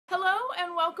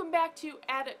and welcome back to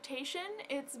Adaptation.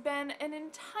 It's been an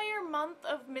entire month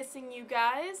of missing you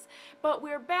guys, but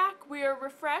we're back, we're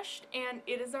refreshed, and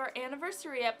it is our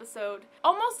anniversary episode.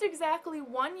 Almost exactly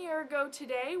 1 year ago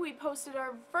today, we posted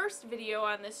our first video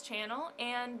on this channel,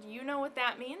 and you know what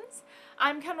that means.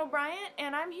 I'm Kendall Bryant,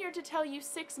 and I'm here to tell you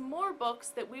 6 more books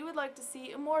that we would like to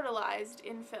see immortalized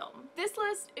in film. This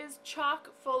list is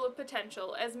chock full of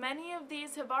potential, as many of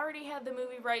these have already had the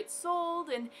movie rights sold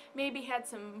and maybe had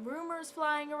some rumors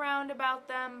flying around about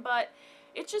them, but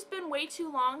it's just been way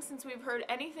too long since we've heard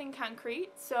anything concrete,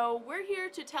 so we're here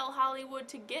to tell Hollywood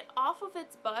to get off of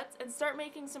its butts and start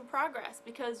making some progress,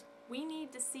 because we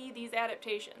need to see these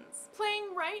adaptations.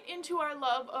 Playing right into our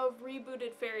love of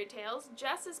rebooted fairy tales,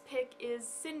 Jess's pick is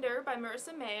Cinder by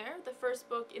Marissa Mayer, the first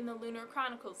book in the Lunar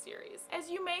Chronicles series. As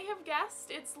you may have guessed,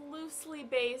 it's loosely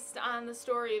based on the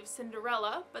story of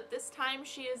Cinderella, but this time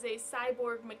she is a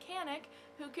cyborg mechanic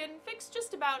who can fix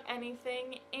just about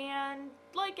anything, and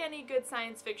like any good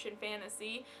science fiction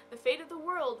fantasy, the fate of the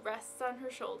world rests on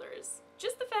her shoulders.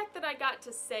 Just the fact that I got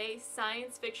to say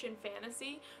science fiction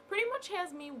fantasy pretty much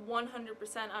has me 100%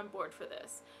 on board for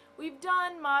this. We've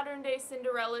done modern day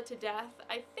Cinderella to death.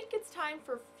 I think it's time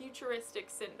for futuristic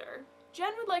Cinder.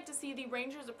 Jen would like to see the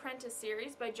Ranger's Apprentice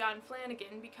series by John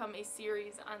Flanagan become a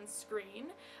series on screen,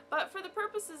 but for the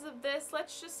purposes of this,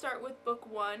 let's just start with Book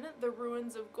 1, The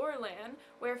Ruins of Gorlan,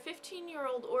 where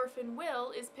 15-year-old orphan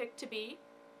Will is picked to be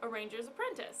a Ranger's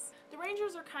Apprentice. The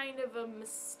Rangers are kind of a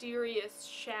mysterious,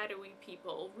 shadowy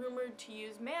people, rumored to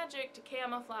use magic to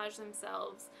camouflage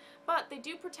themselves, but they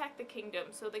do protect the kingdom,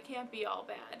 so they can't be all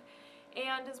bad.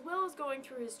 And as Will is going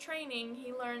through his training,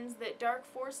 he learns that dark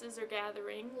forces are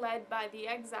gathering, led by the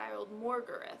exiled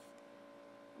Morgareth.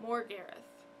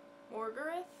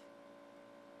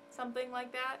 Something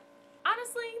like that.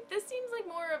 Honestly, this seems like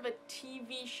more of a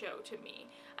TV show to me.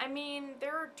 I mean,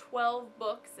 there are 12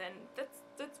 books, and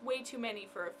that's way too many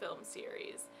for a film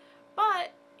series.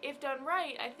 But if done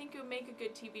right, I think it would make a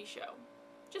good TV show.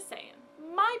 Just saying.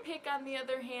 My pick, on the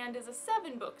other hand, is a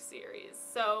 7-book series,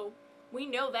 so we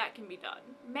know that can be done.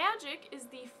 Magic is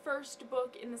the first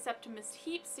book in the Septimus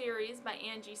Heap series by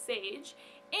Angie Sage,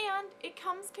 and it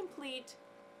comes complete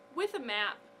with a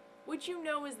map, which you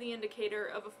know is the indicator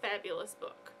of a fabulous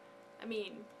book. I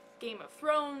mean, Game of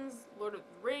Thrones, Lord of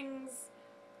the Rings,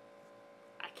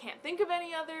 I can't think of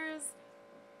any others,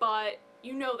 but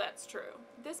you know that's true.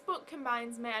 This book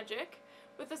combines magic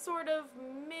with a sort of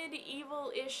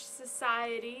medieval-ish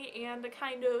society and a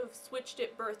kind of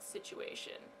switched-at-birth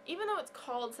situation. Even though it's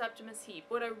called Septimus Heap,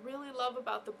 what I really love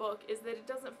about the book is that it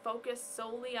doesn't focus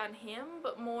solely on him,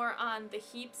 but more on the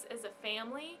Heaps as a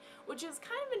family, which is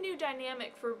kind of a new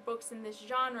dynamic for books in this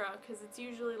genre, because it's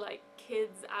usually like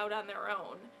kids out on their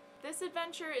own. This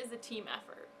adventure is a team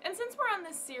effort. And since we're on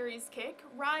this series kick,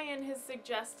 Ryan has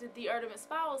suggested the Artemis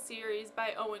Fowl series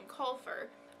by Owen Colfer.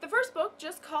 The first book,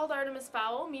 just called Artemis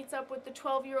Fowl, meets up with the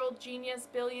 12-year-old genius,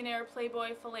 billionaire,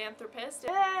 playboy, philanthropist.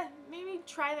 Maybe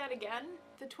try that again.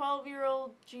 The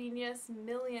 12-year-old genius,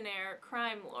 millionaire,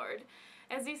 crime lord,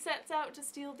 as he sets out to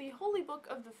steal the holy book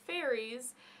of the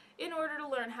fairies in order to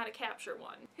learn how to capture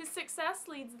one. His success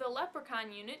leads the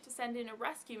Leprechaun unit to send in a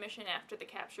rescue mission after the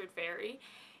captured fairy,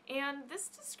 and this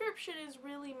description is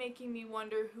really making me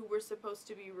wonder who we're supposed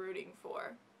to be rooting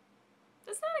for.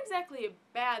 That's not exactly a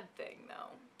bad thing,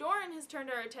 though. Doran has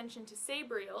turned our attention to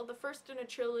Sabriel, the first in a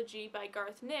trilogy by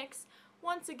Garth Nix,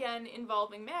 once again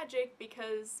involving magic,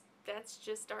 because that's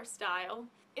just our style.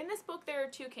 In this book there are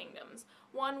 2 kingdoms,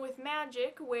 one with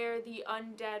magic, where the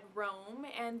undead roam,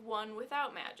 and one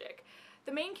without magic.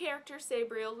 The main character,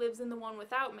 Sabriel, lives in the one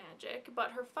without magic,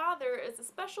 but her father is a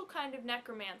special kind of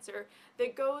necromancer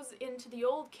that goes into the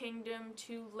old kingdom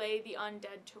to lay the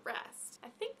undead to rest. I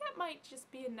think that might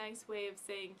just be a nice way of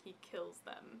saying he kills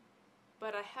them,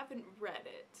 but I haven't read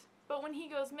it. But when he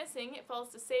goes missing, it falls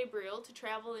to Sabriel to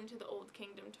travel into the old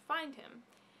kingdom to find him.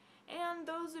 And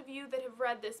those of you that have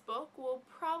read this book will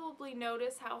probably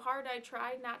notice how hard I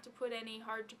tried not to put any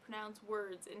hard-to-pronounce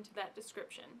words into that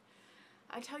description.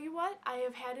 I tell you what, I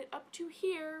have had it up to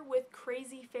here with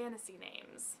crazy fantasy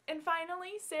names. And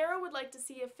finally, Sarah would like to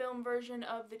see a film version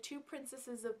of The Two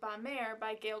Princesses of Balmair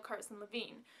by Gail Carson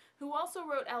Levine, who also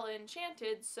wrote Ella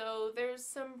Enchanted, so there's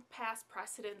some past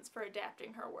precedents for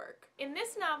adapting her work. In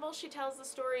this novel, she tells the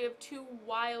story of 2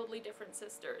 wildly different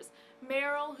sisters,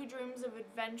 Meryl, who dreams of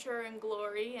adventure and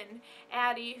glory, and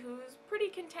Addie, who's pretty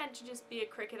content to just be a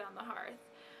cricket on the hearth.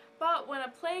 But when a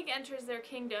plague enters their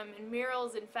kingdom and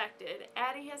Meryl's infected,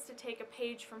 Addie has to take a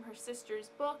page from her sister's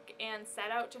book and set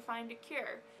out to find a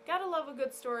cure. Gotta love a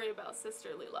good story about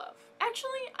sisterly love.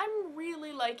 Actually, I'm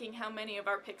really liking how many of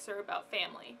our picks are about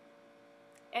family.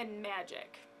 and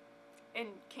magic and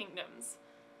kingdoms.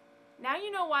 Now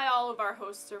you know why all of our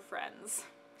hosts are friends.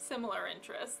 Similar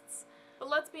interests. But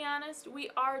let's be honest,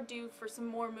 we are due for some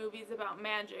more movies about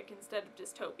magic instead of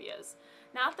dystopias.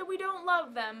 Not that we don't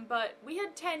love them, but we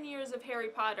had 10 years of Harry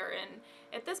Potter, and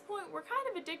at this point we're kind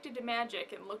of addicted to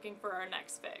magic and looking for our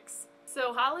next fix.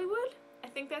 So Hollywood, I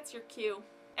think that's your cue.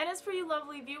 And as for you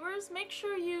lovely viewers, make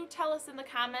sure you tell us in the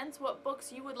comments what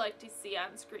books you would like to see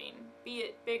on screen, be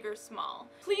it big or small.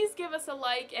 Please give us a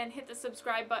like and hit the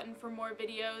subscribe button for more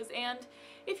videos, and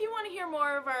if you want to hear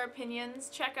more of our opinions,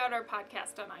 check out our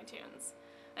podcast on iTunes.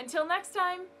 Until next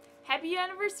time, happy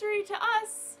anniversary to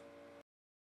us!